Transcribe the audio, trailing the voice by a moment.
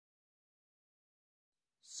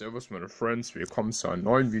Servus meine Friends, willkommen zu einem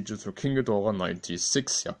neuen Video zu King Ghidorah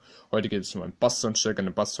 96. Ja, heute geht es um einen Bass-Soundcheck, eine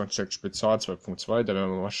Bass-Soundcheck Spitzal 2.2. Da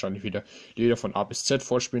werden wir wahrscheinlich wieder Lieder von A bis Z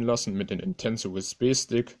vorspielen lassen mit dem Intense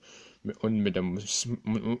USB-Stick und mit der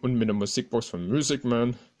Musikbox von Music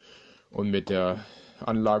Man und mit der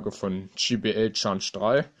Anlage von GBL Charge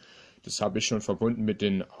 3. Das habe ich schon verbunden mit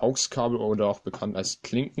den AUX-Kabel oder auch bekannt als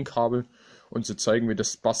Klinkenkabel. Und zu zeigen, wie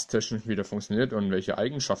das basstechnisch wieder funktioniert und welche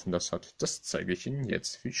Eigenschaften das hat, das zeige ich Ihnen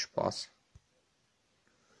jetzt. Viel Spaß.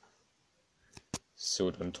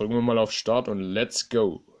 So, dann drücken wir mal auf Start und let's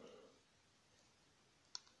go.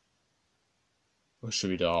 Oh, schon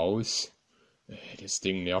wieder aus. Das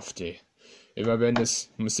Ding nervt, ey. Immer wenn es,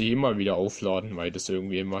 muss ich immer wieder aufladen, weil das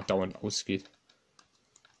irgendwie immer dauernd ausgeht.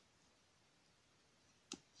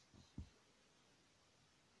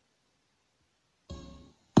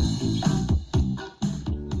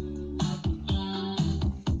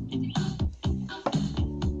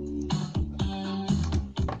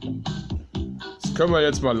 Können wir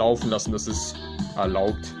jetzt mal laufen lassen, das ist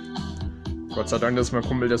erlaubt. Gott sei Dank, dass mein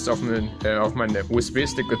Kumpel das auf meinen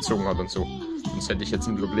USB-Stick gezogen hat und so. Sonst hätte ich jetzt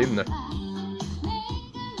ein Problem, ne?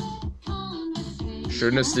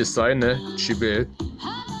 Schönes Design, ne? GBL.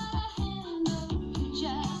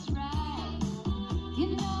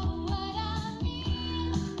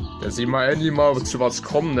 Da sieht man endlich mal zu was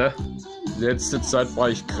kommen, ne? Letzte Zeit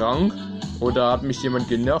war ich krank oder hat mich jemand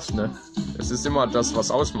genervt, ne? Es ist immer das,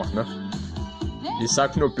 was ausmacht, ne? Ich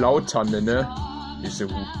sag nur Blautanne, ne?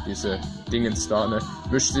 Diese Dingens da, ne?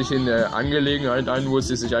 Mischt sich in eine Angelegenheit ein, wo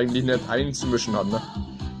sie sich eigentlich nicht einzumischen hat, ne?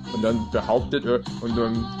 Und dann behauptet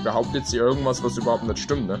sie irgendwas, was überhaupt nicht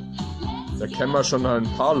stimmt, ne? Da kennen wir schon ein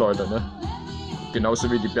paar Leute, ne?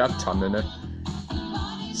 Genauso wie die Bergtanne, ne?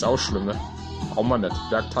 Ist auch schlimm, ne? Braucht man nicht.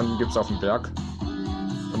 Bergtannen gibt's auf dem Berg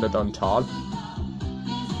und nicht am Tal.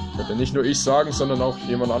 Könnte nicht nur ich sagen, sondern auch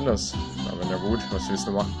jemand anders. Aber na gut, was willst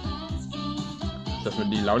du machen? Dass wir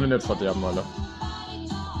die Laune nicht verderben, Alter.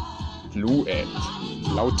 Blue End.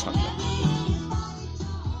 Blautanne.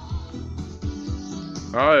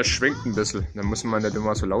 Ah, es schwingt ein bisschen. Dann muss man nicht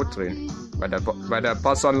immer so laut drehen. Bei der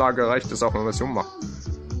Bassanlage reicht es auch, wenn man es jung macht.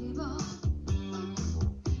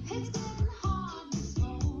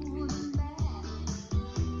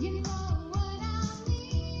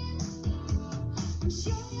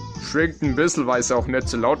 Schwingt ein bisschen, weil ich es auch nicht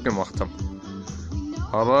so laut gemacht habe.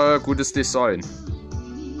 Aber gutes Design.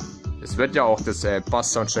 Es wird ja auch das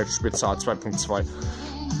Bass-Soundcheck Spitzal 2.2.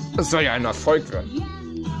 Das soll ja ein Erfolg werden.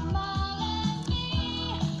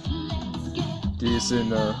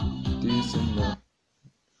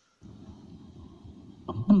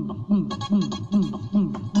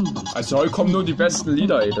 Also heute kommen nur die besten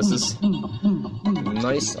Lieder, ey. Das ist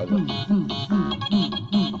nice, Alter.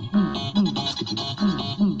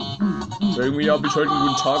 Irgendwie habe ich heute einen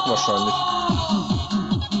guten Tag wahrscheinlich.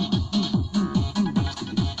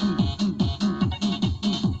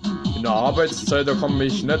 In der Arbeitszeit, da komme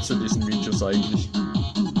ich nicht zu diesen Videos eigentlich.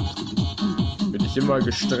 Bin ich immer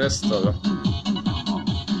gestresst, Alter.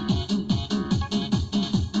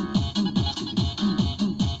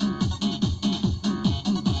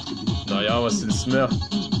 Naja, was ist mehr?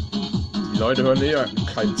 Die Leute hören eh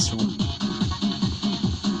keinen zu.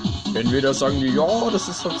 Entweder sagen die, ja, das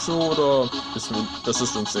ist halt so, oder das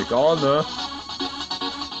ist uns egal, ne?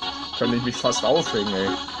 Kann ich mich fast aufregen, ey.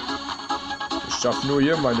 Ich schaffe nur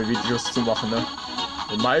hier meine Videos zu machen, ne?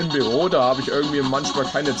 In meinem Büro, da habe ich irgendwie manchmal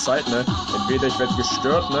keine Zeit, ne? Entweder ich werde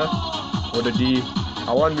gestört, ne? Oder die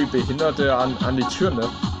kauern wie Behinderte an die Tür, ne?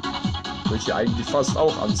 Wo ich ja eigentlich fast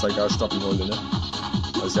auch Anzeige erstatten wollte, ne?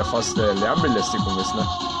 Weil es ja fast Lärmbelästigung ist, ne?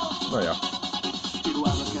 Naja.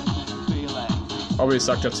 Aber ich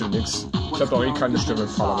sag dazu nichts. Ich habe auch eh keine Stimme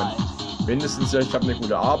im Parlament. Mindestens ja, ich habe eine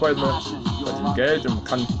gute Arbeit, ne? Verdiene Geld und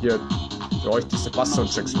kann hier für euch diese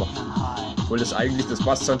Bass-Soundchecks machen. Obwohl es eigentlich das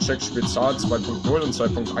Bass-Soundcheck Spitzal 2.0 und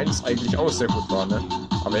 2.1 eigentlich auch sehr gut war, ne?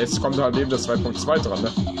 Aber jetzt kommt halt eben das 2.2 dran,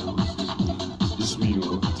 ne?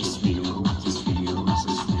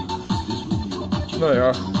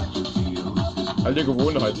 Naja. Alte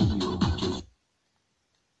Gewohnheit.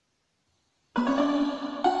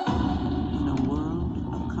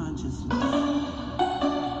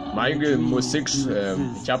 Meine Musik,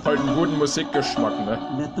 ich habe heute einen guten Musikgeschmack,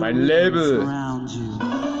 ne? Mein Label.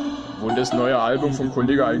 Wo das neue Album vom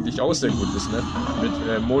Kollegen eigentlich auch sehr gut ist, ne? Mit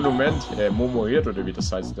Momoriert oder wie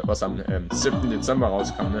das heißt, was am 7. Dezember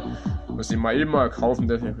rauskam, ne? Muss ich mal eben mal kaufen,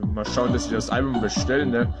 mal schauen, dass ich das Album bestelle,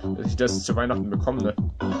 ne? Dass ich das zu Weihnachten bekomme, ne?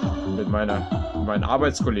 Mit meinen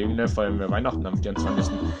Arbeitskollegen, ne? Vor allem Weihnachten am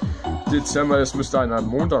 24. Dezember, das müsste ein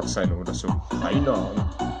Montag sein oder so. Keine Ahnung.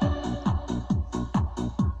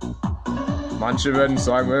 Manche werden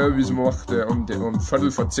sagen, wieso macht der um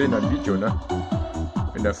Viertel vor 10 ein Video, ne?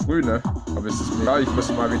 In der Früh, ne? Aber es ist mir egal, ich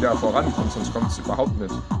muss mal wieder vorankommen, sonst kommt es überhaupt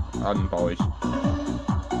nicht an bei euch.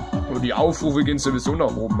 Und die Aufrufe gehen sowieso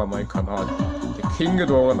nach oben bei meinem Kanal. Der King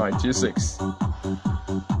Gedore 96.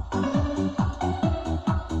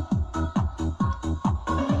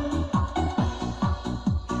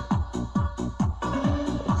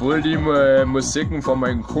 Obwohl die Musiken von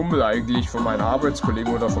meinem Kumpel eigentlich, von meinen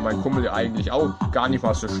Arbeitskollegen oder von meinem Kumpel eigentlich auch gar nicht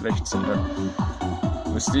mal so schlecht sind. Ne?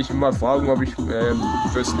 Müsste ich immer fragen, ob ich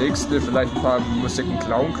fürs nächste vielleicht ein paar Musiken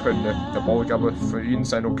klauen könnte. Da brauche ich aber für ihn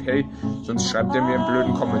sein Okay, sonst schreibt er mir einen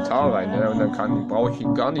blöden Kommentar rein, ne? Und dann brauche ich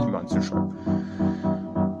ihn gar nicht mehr anzuschreiben.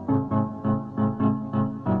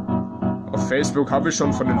 Auf Facebook habe ich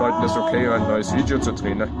schon von den Leuten das Okay, ein neues Video zu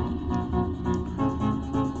drehen. Ne?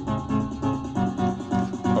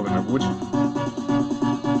 Aber na gut.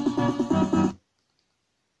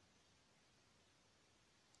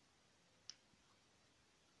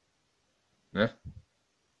 Ne?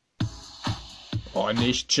 Oh,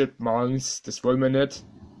 nicht Chipmunks, das wollen wir nicht.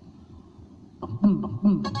 Oh.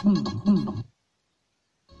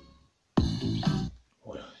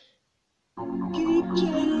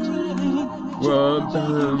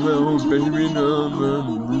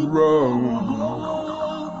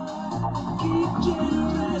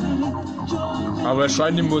 Aber es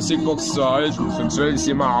scheint die Musikbox zu halten, sonst will ich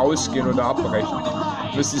sie mal ausgehen oder abbrechen.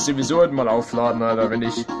 Müsste ich sowieso heute mal aufladen, Alter, wenn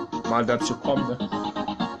ich mal dazu komme. Ne?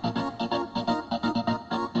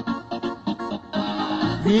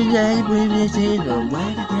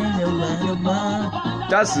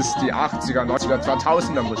 Das ist die 80er, 90er,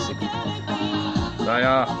 2000er Musik.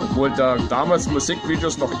 Naja, obwohl da damals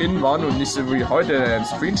Musikvideos noch in waren und nicht so wie heute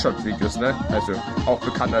Screenshot-Videos, ne? Also auch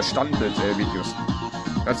bekannt als Standbild-Videos.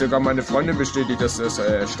 Hat sogar meine Freundin bestätigt, dass das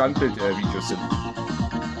Standbild-Videos sind.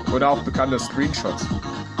 Oder auch bekannt als Screenshots.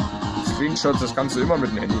 Screenshots, das kannst du immer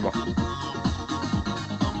mit dem Handy machen.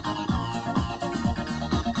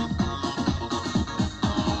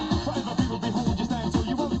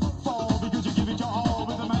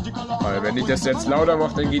 Weil wenn ich das jetzt lauter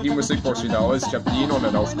mache, dann geht die Musikbox wieder aus. Ich habe die noch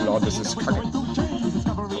nicht aufgeladen, das ist kacke.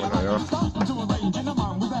 Ja, naja.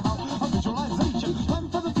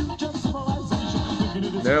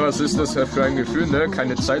 Ne, was ist das für ein Gefühl, ne?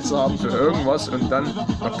 Keine Zeit zu haben für irgendwas und dann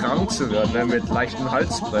noch krank zu werden, ne? Mit leichten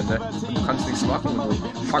Halsbrennen, ne? Und du kannst nichts machen und du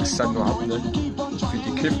fuckst halt nur ab, ne? Wie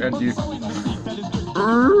die Kiffen, die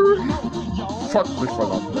fuck mich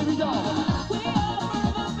voll ab, ne?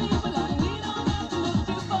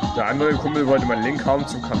 Der andere Kumpel wollte meinen Link haben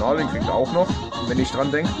zum Kanal, den kriegt er auch noch, wenn ich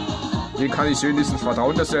dran denke. Den kann ich wenigstens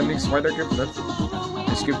vertrauen, dass er nichts weitergibt, ne?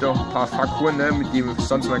 Es gibt auch ein paar Faktoren, ne, mit denen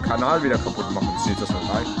sonst meinen Kanal wieder kaputt machen. Ich sehe das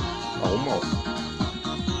nicht rein. Warum auch?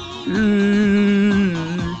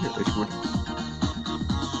 Echt gut.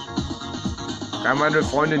 Kann meine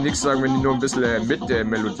Freundin nichts sagen, wenn die nur ein bisschen mit der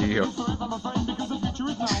Melodie hier.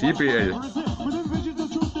 GBL.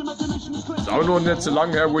 Ist auch noch nicht so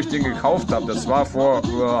lange her, wo ich den gekauft habe. Das war vor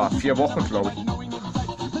 4 Wochen, glaube ich.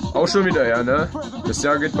 Auch schon wieder her, ne? Das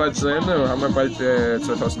Jahr geht bald zu Ende. Wir haben ja bald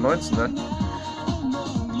 2019, ne?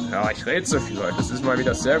 Ja, ich rede so viel, Leute. Das ist mal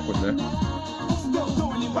wieder sehr gut, ne?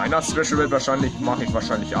 Weihnachtsspecial mache ich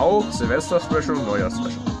wahrscheinlich auch. Silvester-Special und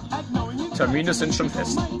Neujahrs-Special. Termine sind schon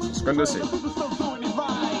fest. Das könnt ihr sehen.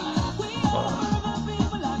 Oh.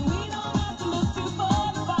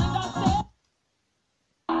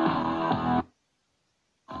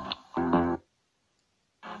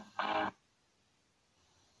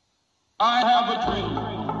 I have a dream.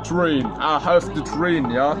 Dream. I have the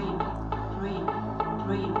dream, ja.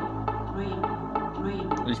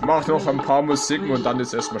 Ich mache noch ein paar Musiken und dann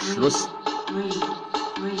ist erstmal Schluss.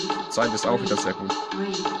 Zeit ist auch wieder sehr gut.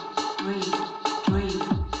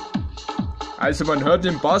 Also man hört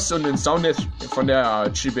den Bass und den Sound jetzt von der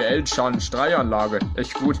GBL Challenge 3 Anlage.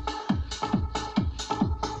 Echt gut.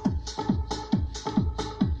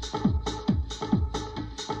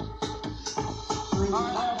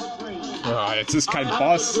 Ja, jetzt ist kein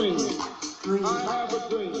Bass.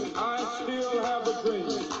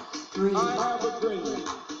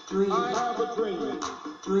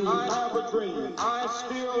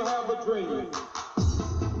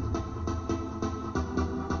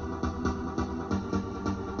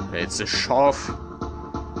 Jetzt ist scharf.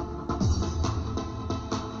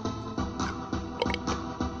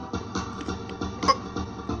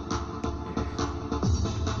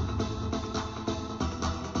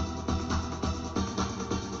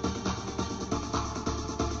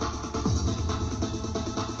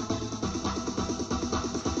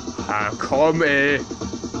 Ah, komm, ey.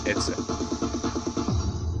 Jetzt.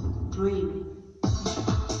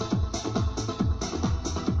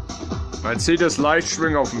 Man sieht das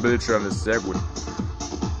Lichtschwingen auf dem Bildschirm, ist sehr gut.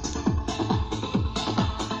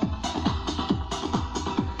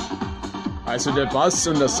 Also der Bass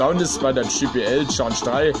und der Sound ist bei der JBL Challenge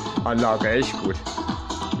 3 Anlage echt gut.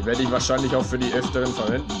 Die werde ich wahrscheinlich auch für die öfteren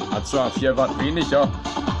verwenden. Hat zwar 4 Watt weniger,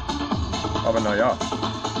 aber naja.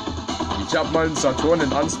 Ich habe mal in Saturn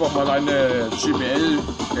in Ansbach mal eine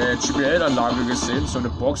JBL-Anlage gesehen, so eine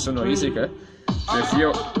Box, so eine riesige,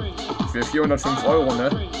 für 405 €, ne?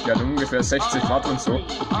 Die hat ungefähr 60 Watt und so.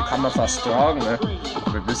 Die kann man fast tragen, ne?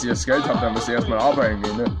 Aber bis ihr das Geld habt, dann müsst ihr erstmal arbeiten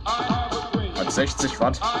gehen, ne? Hat 60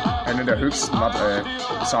 Watt, eine der höchsten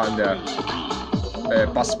Zahlen der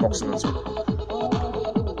Bassboxen und so.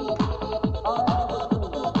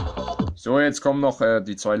 So, jetzt kommen noch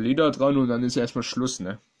die 2 Lieder dran und dann ist erstmal Schluss,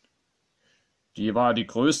 ne? Die war die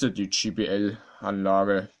größte, die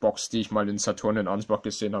JBL-Anlage, Box, die ich mal in Saturn in Ansbach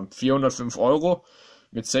gesehen habe. 405 €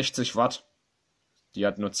 mit 60 Watt. Die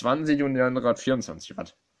hat nur 20 und die andere hat 24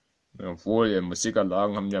 Watt. Obwohl,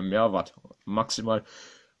 Musikanlagen haben ja mehr Watt. Maximal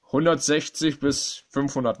 160 bis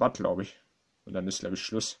 500 Watt, glaube ich. Und dann ist, glaube ich,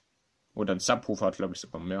 Schluss. Oder ein Subwoofer hat, glaube ich,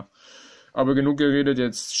 sogar mehr. Aber genug geredet,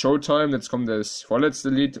 jetzt Showtime. Jetzt kommt das vorletzte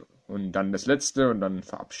Lied. Und dann das letzte und dann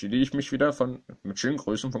verabschiede ich mich wieder mit schönen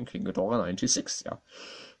Grüßen von King Ghidorah 96, ja.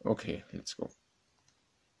 Okay, let's go.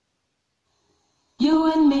 You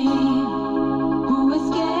and me, who is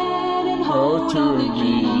getting hold to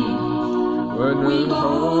me, when we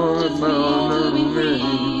hold me.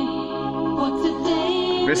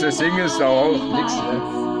 Bisschen singen ist da auch nix, ne?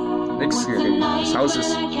 Nix geredet. Das Haus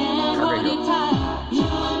ist kacke hier.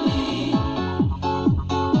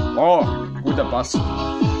 Oh, guter Bass.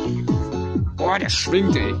 Boah, der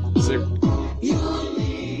schwingt, ey. Sehr gut.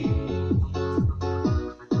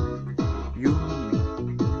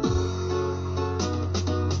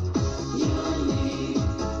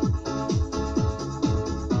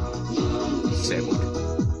 Sehr gut.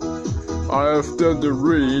 After the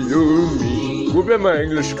real me. Gut, wenn man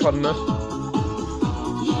Englisch kann, ne?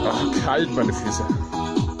 Ach, kalt, meine Füße.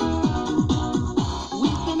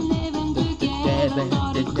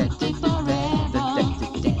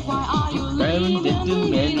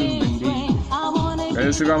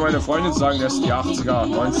 Wenn sogar meine Freundin sagen, dass die 80er,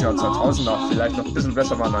 90er und 2000er vielleicht noch ein bisschen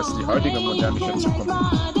besser waren als die heutige moderne Zukunft.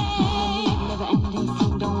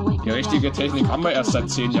 Die richtige Technik haben wir erst seit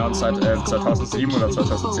 10 Jahren, seit 2007 oder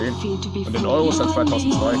 2010. Und den Euro seit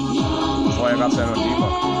 2002. Vorher gab es ja noch nie.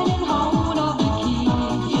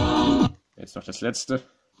 Jetzt noch das letzte.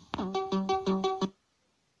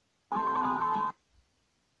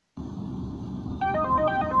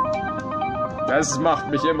 Das macht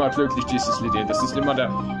mich immer glücklich, dieses Lied. Das ist immer der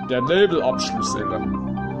Label-Abschluss. Ein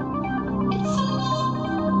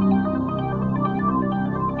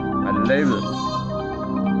Label.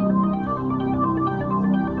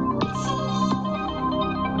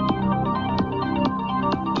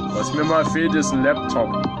 Was mir mal fehlt, ist ein Laptop.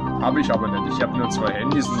 Habe ich aber nicht. Ich habe nur 2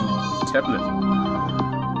 Handys und ein Tablet.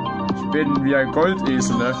 Ich bin wie ein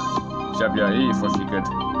Goldesel, ne? Ich habe ja eh voll viel Geld.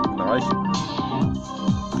 Bin reich.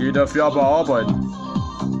 Gehe dafür aber arbeiten.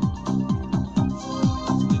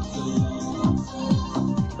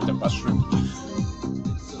 Und der Bass schwimmt.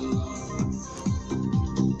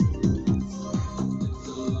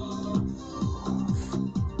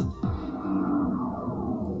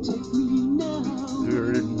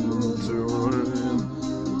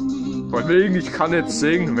 Von wegen, ich kann jetzt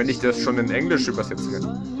singen, wenn ich das schon in Englisch übersetzen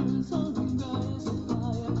kann.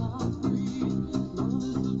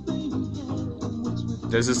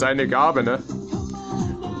 Das ist eine Gabe, ne?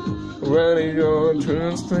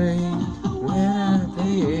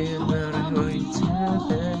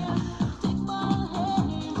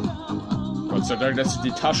 Gott sei Dank, dass du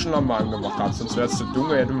die Taschenlampe angemacht hast, sonst wäre es so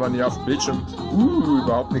dunkel, hätte man ja auf dem Bildschirm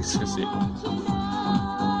überhaupt nichts gesehen.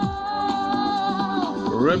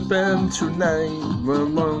 Ribbon tonight, we're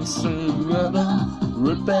monster rubber.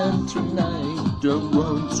 Ribbon tonight, don't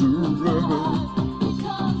want to rubber.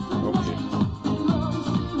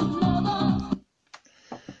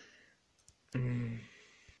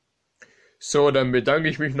 So, dann bedanke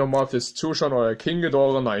ich mich nochmal fürs Zuschauen, euer King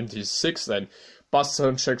Ghidorah 96, ein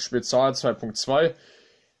Bass-Soundcheck Spitzal 2.2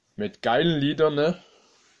 mit geilen Liedern, ne?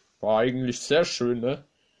 War eigentlich sehr schön, ne?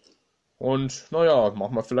 Und naja,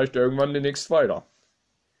 machen wir vielleicht irgendwann demnächst weiter.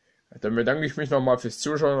 Dann bedanke ich mich nochmal fürs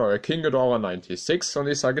Zuschauen, euer King Ghidorah 96 und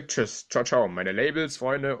ich sage Tschüss, ciao, ciao, meine Labels,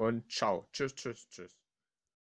 Freunde und ciao, tschüss, tschüss, tschüss.